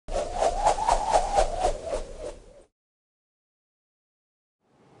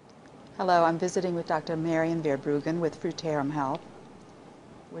Hello, I'm visiting with Dr. Marion Verbruggen with Fruitarum Health.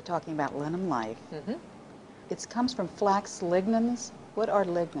 We're talking about Linum Life. Mm-hmm. It comes from Flax Lignans. What are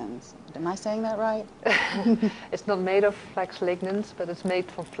lignans? Am I saying that right? It's not made of flax lignans, but it's made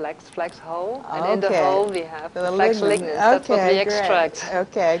from flax hull. And Okay. in the hull we have The flax lignin. lignans. That's what we Okay, great. extract.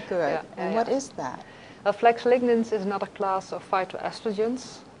 Okay, good. Yeah, And yeah, what yeah. is that? Flax lignans is another class of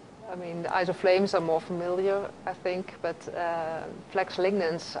phytoestrogens. I mean, the isoflames are more familiar, I think, but flax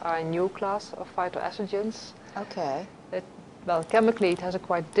lignans are a new class of phytoestrogens. Okay. Well, chemically it has a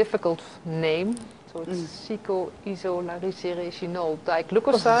quite difficult name. So it's cycloisolarysereginol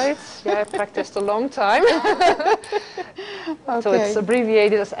diglucosides. Yeah, I practiced a long time. Okay. So it's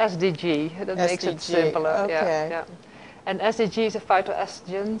abbreviated as SDG. That makes it SDG. simpler. Okay. Yeah. And SDG is a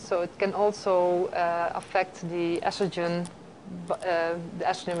phytoestrogen, so it can also affect the estrogen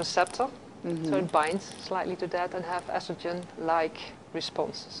receptor. Mm-hmm. So it binds slightly to that and have estrogen-like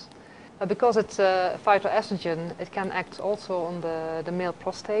responses. Because it's a phytoestrogen, it can act also on the male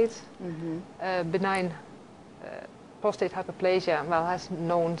prostate. Mm-hmm. Benign prostate hyperplasia has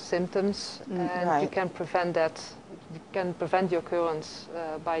known symptoms, and right. you can prevent that. You can prevent the occurrence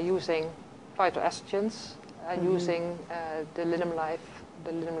by using phytoestrogens and using the Linum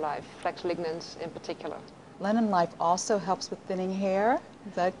Life Flax Lignans in particular. Linum Life also helps with thinning hair.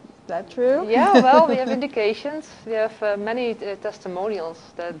 Is that true? Yeah, well, we have indications. We have many testimonials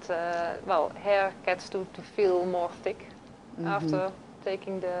that hair gets to feel more thick after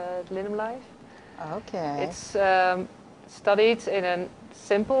taking the Linum Life. Okay. It's studied in a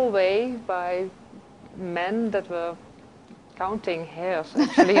simple way by men that were counting hairs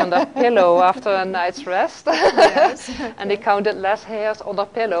actually on their pillow after a night's rest. Yes. Okay. And they counted less hairs on their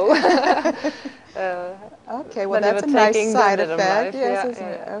pillow. Okay, well that's a nice side effect. Yes, isn't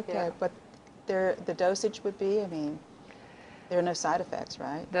it? Okay, yeah. but the dosage would be, I mean, there are no side effects,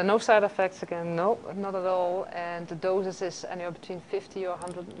 right? There are no side effects again, no, not at all. And the doses is anywhere between 50 or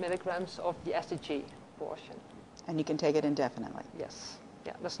 100 milligrams of the SDG portion. And you can take it indefinitely? Yes.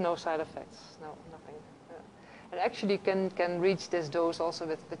 Yeah, there's no side effects, no, nothing. And actually you can reach this dose also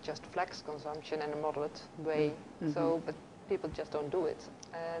with just flax consumption in a moderate way. So, but people just don't do it.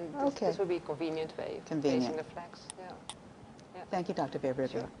 And this would be a convenient way of facing the flax. Yeah. Thank you, Dr.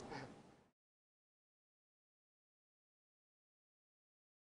 Verbruggen. Sure.